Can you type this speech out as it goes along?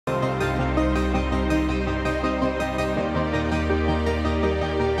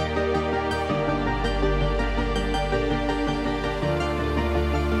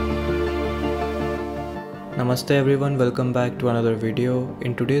Namaste everyone, welcome back to another video.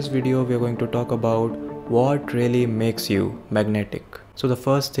 In today's video, we are going to talk about what really makes you magnetic. So the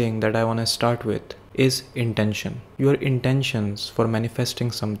first thing that I want to start with is intention. Your intentions for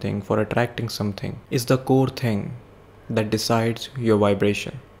manifesting something, for attracting something, is the core thing that decides your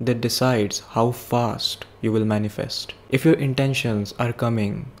vibration, that decides how fast you will manifest. If your intentions are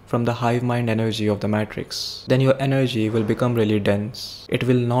coming from the hive mind energy of the matrix, then your energy will become really dense. It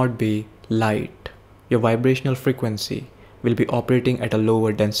will not be light. Your vibrational frequency will be operating at a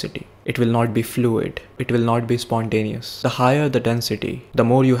lower density. It will not be fluid. It will not be spontaneous. The higher the density, the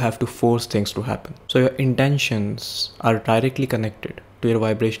more you have to force things to happen. So your intentions are directly connected to your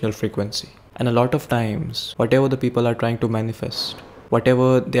vibrational frequency. And a lot of times, whatever the people are trying to manifest,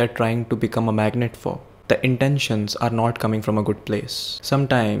 whatever they are trying to become a magnet for, the intentions are not coming from a good place.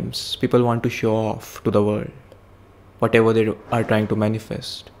 Sometimes people want to show off to the world whatever they are trying to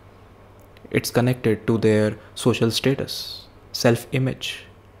manifest. It's connected to their social status, self-image,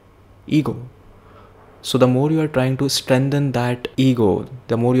 ego. So the more you are trying to strengthen that ego,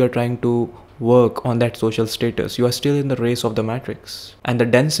 the more you are trying to work on that social status, you are still in the race of the matrix. And the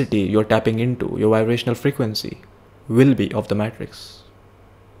density you're tapping into, your vibrational frequency, will be of the matrix,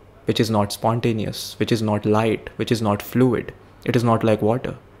 which is not spontaneous, which is not light, which is not fluid. It is not like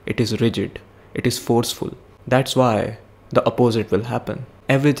water. It is rigid. It is forceful. That's why the opposite will happen.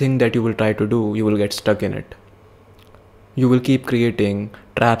 Everything that you will try to do, you will get stuck in it. You will keep creating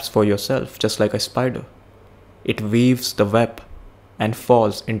traps for yourself, just like a spider. It weaves the web and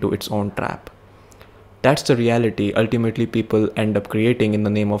falls into its own trap. That's the reality ultimately people end up creating in the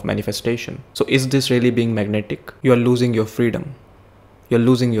name of manifestation. So is this really being magnetic? You are losing your freedom. You're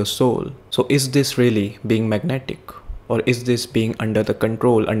losing your soul. So is this really being magnetic? Or is this being under the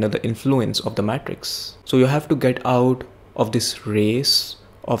control, under the influence of the matrix? So you have to get out of this race,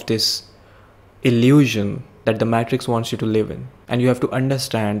 of this illusion that the matrix wants you to live in. And you have to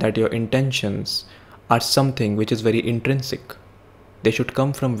understand that your intentions are something which is very intrinsic. They should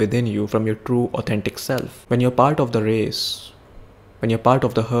come from within you, from your true authentic self. When you're part of the race, when you're part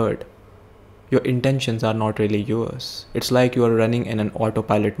of the herd, your intentions are not really yours. It's like you are running in an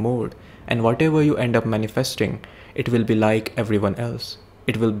autopilot mode, and whatever you end up manifesting, it will be like everyone else.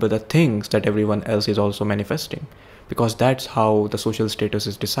 It will be the things that everyone else is also manifesting. Because that's how the social status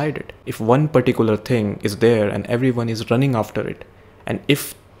is decided. If one particular thing is there and everyone is running after it, and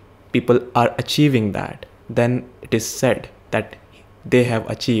if people are achieving that, then it is said that they have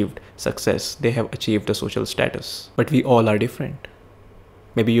achieved success, they have achieved a social status. But we all are different.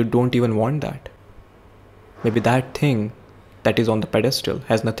 Maybe you don't even want that. Maybe that thing that is on the pedestal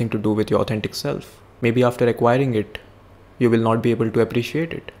has nothing to do with your authentic self. Maybe after acquiring it, you will not be able to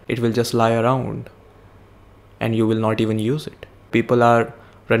appreciate it. It will just lie around, and you will not even use it. People are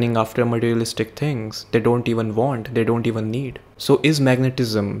running after materialistic things they don't even want, they don't even need. So is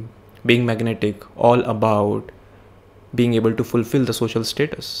magnetism, being magnetic, all about being able to fulfill the social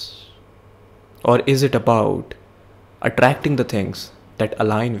status? Or is it about attracting the things that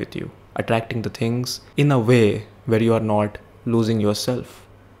align with you, attracting the things in a way where you are not losing yourself,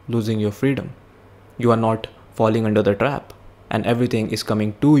 losing your freedom? You are not falling under the trap, and everything is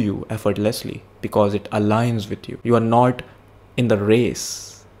coming to you effortlessly because it aligns with you. You are not in the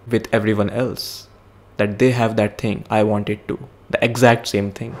race with everyone else, that they have that thing, I want it too. The exact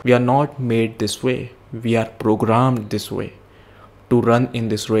same thing. We are not made this way. We are programmed this way to run in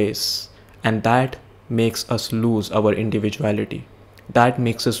this race, and that makes us lose our individuality. That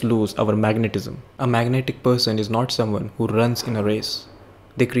makes us lose our magnetism. A magnetic person is not someone who runs in a race.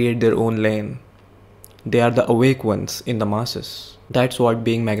 They create their own lane. They are the awake ones in the masses. That's what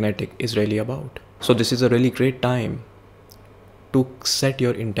being magnetic is really about. So this is a really great time to set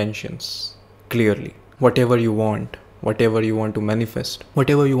your intentions clearly. Whatever you want to manifest,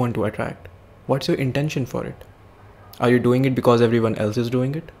 whatever you want to attract, what's your intention for it? Are you doing it because everyone else is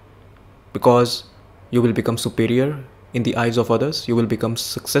doing it? Because you will become superior in the eyes of others? You will become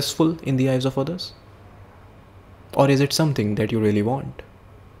successful in the eyes of others? Or is it something that you really want?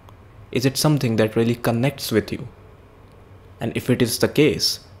 Is it something that really connects with you? And if it is the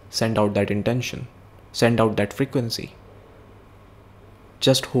case, send out that intention. Send out that frequency.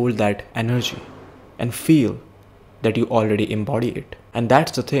 Just hold that energy and feel that you already embody it. And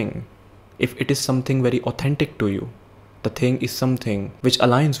that's the thing. If it is something very authentic to you, the thing is something which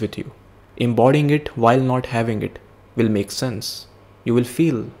aligns with you. Embodying it while not having it will make sense. You will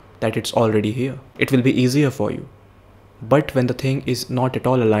feel that it's already here. It will be easier for you. But when the thing is not at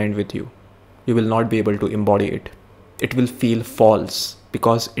all aligned with you, you will not be able to embody it. It will feel false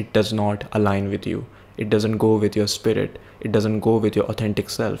because it does not align with you. It doesn't go with your spirit. It doesn't go with your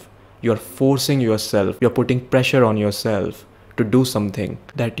authentic self. You're forcing yourself, you're putting pressure on yourself to do something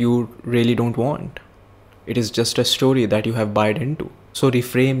that you really don't want. It is just a story that you have bought into. So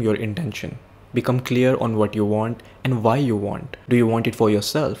reframe your intention. Become clear on what you want and why you want. Do you want it for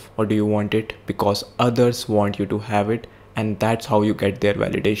yourself, or do you want it because others want you to have it and that's how you get their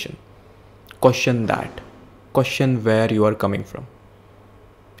validation? Question that. Question where you are coming from.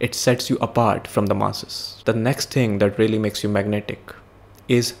 It sets you apart from the masses. The next thing that really makes you magnetic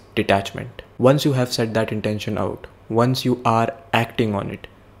is detachment. Once you have set that intention out, once you are acting on it,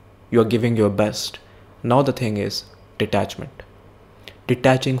 you are giving your best. Now the thing is detachment.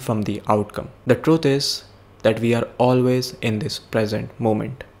 Detaching from the outcome. The truth is that we are always in this present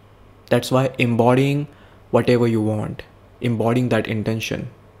moment. That's why embodying whatever you want, embodying that intention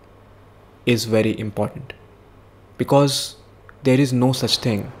is very important. Because there is no such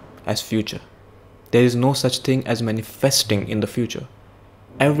thing as future. There is no such thing as manifesting in the future.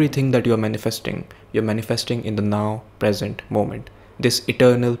 Everything that you're manifesting in the now present moment. This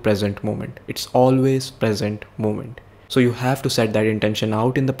eternal present moment. It's always present moment. So you have to set that intention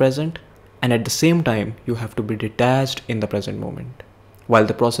out in the present, and at the same time, you have to be detached in the present moment. While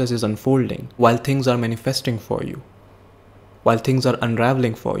the process is unfolding, while things are manifesting for you, while things are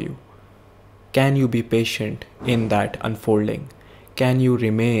unraveling for you, can you be patient in that unfolding? Can you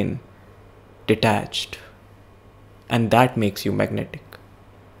remain detached? And that makes you magnetic.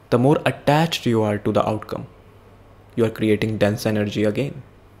 The more attached you are to the outcome, you are creating dense energy again.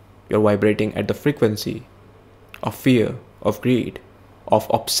 You're vibrating at the frequency of fear, of greed, of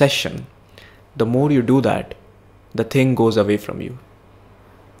obsession. The more you do that, the thing goes away from you.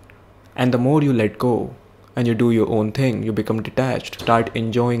 And the more you let go and you do your own thing, you become detached, start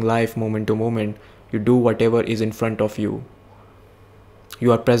enjoying life moment to moment. You do whatever is in front of you.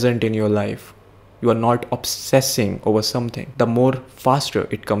 You are present in your life. You are not obsessing over something. The more faster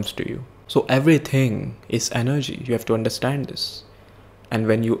it comes to you. So everything is energy. You have to understand this. And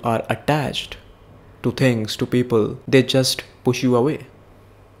when you are attached to things, to people, they just push you away.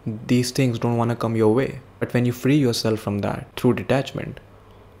 These things don't want to come your way. But when you free yourself from that through detachment,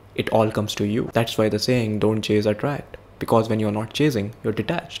 it all comes to you. That's why the saying, don't chase, attract. Because when you're not chasing, you're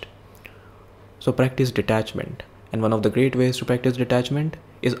detached. So practice detachment. And one of the great ways to practice detachment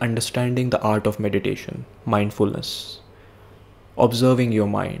is understanding the art of meditation, mindfulness. Observing your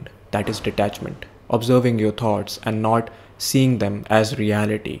mind, that is detachment. Observing your thoughts and not seeing them as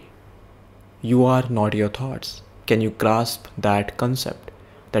reality. You are not your thoughts. Can you grasp that concept?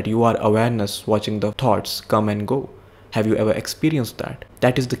 That you are awareness watching the thoughts come and go. Have you ever experienced that?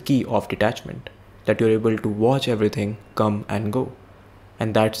 That is the key of detachment. That you're able to watch everything come and go.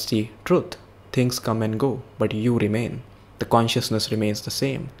 And that's the truth. Things come and go, but you remain. The consciousness remains the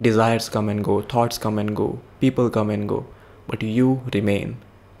same. Desires come and go, thoughts come and go, people come and go, but you remain.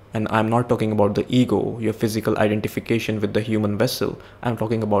 And I'm not talking about the ego, your physical identification with the human vessel. I'm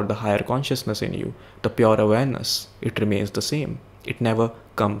talking about the higher consciousness in you, the pure awareness. It remains the same. It never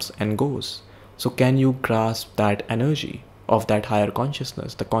comes and goes. So can you grasp that energy of that higher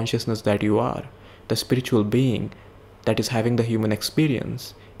consciousness, the consciousness that you are, the spiritual being that is having the human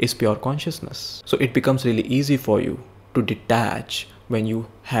experience is pure consciousness. So it becomes really easy for you to detach when you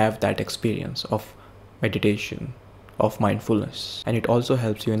have that experience of meditation, of mindfulness. And it also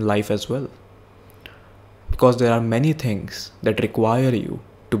helps you in life as well. Because there are many things that require you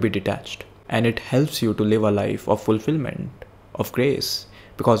to be detached. And it helps you to live a life of fulfillment, of grace.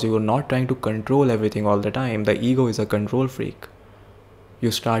 Because you are not trying to control everything all the time. The ego is a control freak.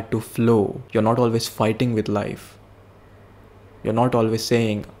 You start to flow. You're not always fighting with life. You're not always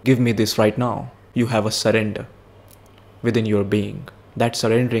saying, give me this right now. You have a surrender within your being. That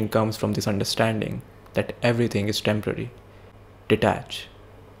surrendering comes from this understanding that everything is temporary. Detach.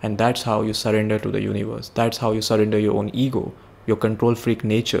 And that's how you surrender to the universe. That's how you surrender your own ego, your control freak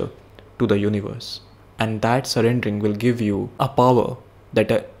nature to the universe. And that surrendering will give you a power that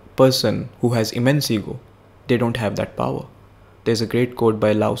a person who has immense ego, they don't have that power. There's a great quote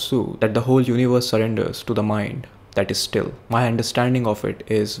by Lao Tzu that the whole universe surrenders to the mind that is still. My understanding of it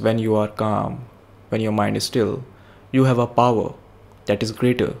is when you are calm, when your mind is still, you have a power that is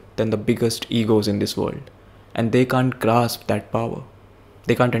greater than the biggest egos in this world. And they can't grasp that power.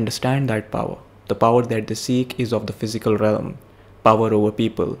 They can't understand that power. The power that they seek is of the physical realm, power over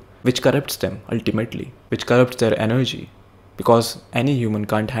people, which corrupts them ultimately, which corrupts their energy. Because any human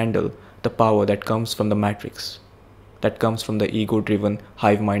can't handle the power that comes from the matrix, that comes from the ego-driven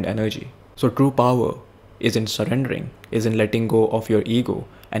hive mind energy. So true power is in surrendering, is in letting go of your ego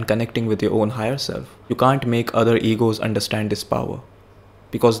and connecting with your own higher self. You can't make other egos understand this power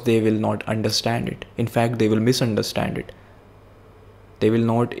because they will not understand it. In fact, they will misunderstand it. They will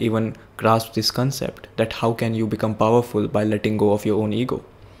not even grasp this concept that how can you become powerful by letting go of your own ego?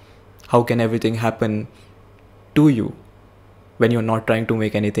 How can everything happen to you when you're not trying to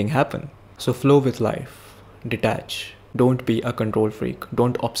make anything happen? So flow with life, detach. Don't be a control freak.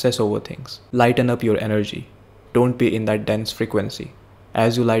 Don't obsess over things. Lighten up your energy. Don't be in that dense frequency.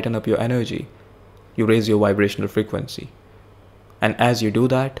 As you lighten up your energy, you raise your vibrational frequency. And as you do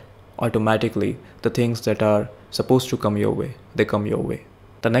that, automatically the things that are supposed to come your way, they come your way.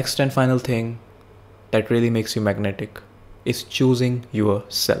 The next and final thing that really makes you magnetic is choosing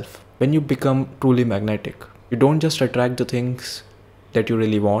yourself. When you become truly magnetic, you don't just attract the things that you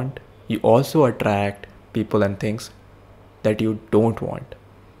really want, you also attract people and things that you don't want.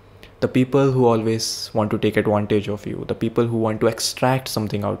 The people who always want to take advantage of you, the people who want to extract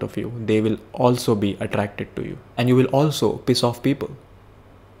something out of you, they will also be attracted to you. And you will also piss off people.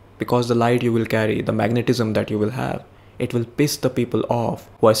 Because the light you will carry, the magnetism that you will have, it will piss the people off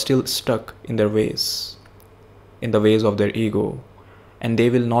who are still stuck in their ways, in the ways of their ego. And they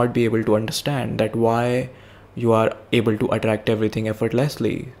will not be able to understand that why you are able to attract everything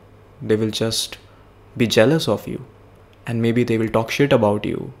effortlessly. They will just be jealous of you. And maybe they will talk shit about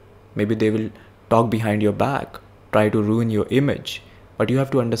you. Maybe they will talk behind your back, try to ruin your image. But you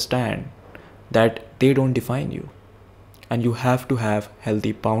have to understand that they don't define you. And you have to have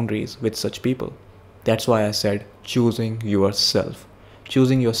healthy boundaries with such people. That's why I said choosing yourself.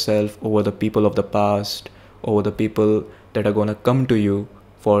 Choosing yourself over the people of the past, over the people that are gonna come to you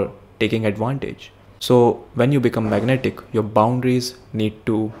for taking advantage. So when you become magnetic, your boundaries need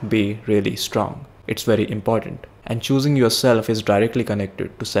to be really strong. It's very important. And choosing yourself is directly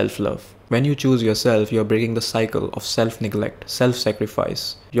connected to self-love. When you choose yourself, you're breaking the cycle of self-neglect,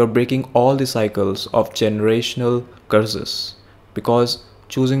 self-sacrifice. You're breaking all the cycles of generational curses. Because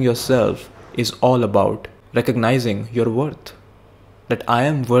choosing yourself is all about recognizing your worth. That I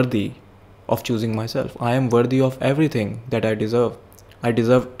am worthy of choosing myself. I am worthy of everything that I deserve. I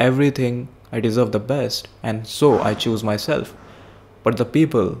deserve everything. I deserve the best. And so I choose myself. But the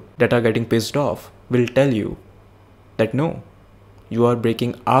people that are getting pissed off will tell you that no, you are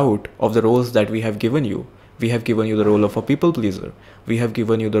breaking out of the roles that we have given you. We have given you the role of a people pleaser. We have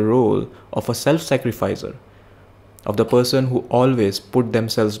given you the role of a self-sacrificer, of the person who always put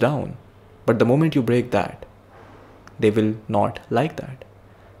themselves down. But the moment you break that, they will not like that.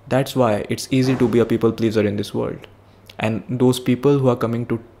 That's why it's easy to be a people pleaser in this world. And those people who are coming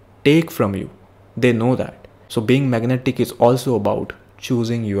to take from you, they know that. So being magnetic is also about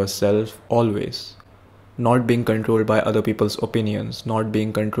choosing yourself always. Not being controlled by other people's opinions, not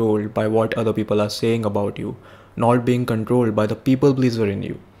being controlled by what other people are saying about you, not being controlled by the people pleaser in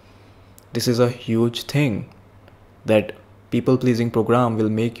you. This is a huge thing, that people pleasing program will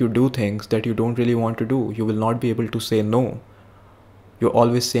make you do things that you don't really want to do. You will not be able to say no. You're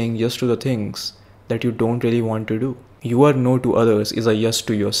always saying yes to the things that you don't really want to do. Your no to others is a yes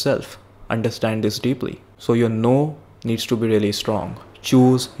to yourself. Understand this deeply. So your no needs to be really strong.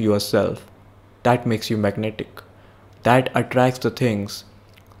 Choose yourself. That makes you magnetic. That attracts the things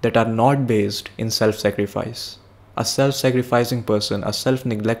that are not based in self-sacrifice. A self-sacrificing person, a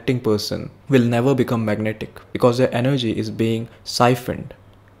self-neglecting person will never become magnetic because their energy is being siphoned,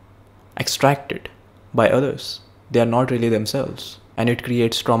 extracted by others. They are not really themselves. And it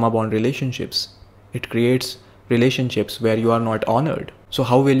creates trauma-bond relationships. It creates relationships where you are not honored. So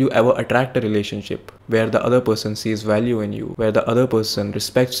how will you ever attract a relationship where the other person sees value in you, where the other person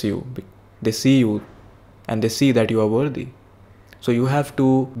respects you? They see you and they see that you are worthy. So you have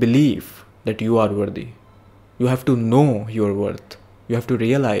to believe that you are worthy. You have to know your worth. You have to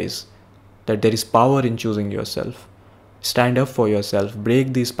realize that there is power in choosing yourself. Stand up for yourself.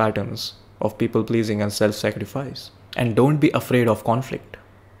 Break these patterns of people pleasing and self-sacrifice. And don't be afraid of conflict.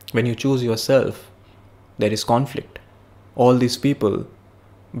 When you choose yourself, there is conflict. All these people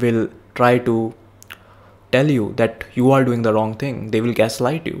will try to tell you that you are doing the wrong thing. They will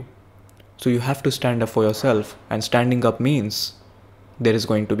gaslight you. So you have to stand up for yourself, and standing up means there is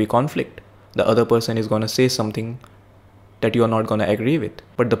going to be conflict. The other person is going to say something that you are not going to agree with.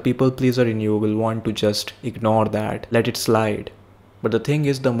 But the people pleaser in you will want to just ignore that, let it slide. But the thing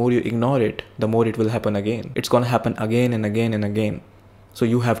is, the more you ignore it, the more it will happen again. It's going to happen again and again and again. So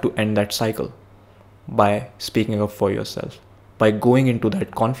you have to end that cycle by speaking up for yourself, by going into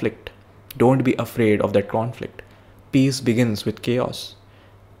that conflict. Don't be afraid of that conflict. Peace begins with chaos.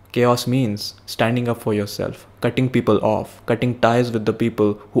 Chaos means standing up for yourself, cutting people off, cutting ties with the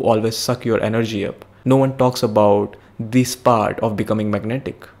people who always suck your energy up. No one talks about this part of becoming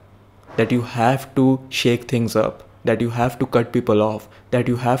magnetic, that you have to shake things up, that you have to cut people off, that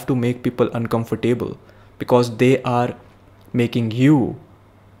you have to make people uncomfortable because they are making you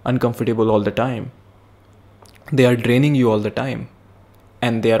uncomfortable all the time. They are draining you all the time,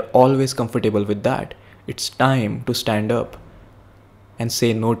 and they are always comfortable with that. It's time to stand up and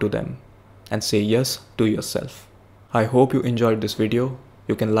say no to them and say yes to yourself. I hope you enjoyed this video.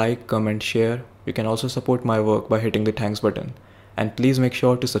 You can like, comment, share. You can also support my work by hitting the thanks button. And please make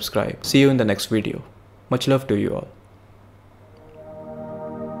sure to subscribe. See you in the next video. Much love to you all.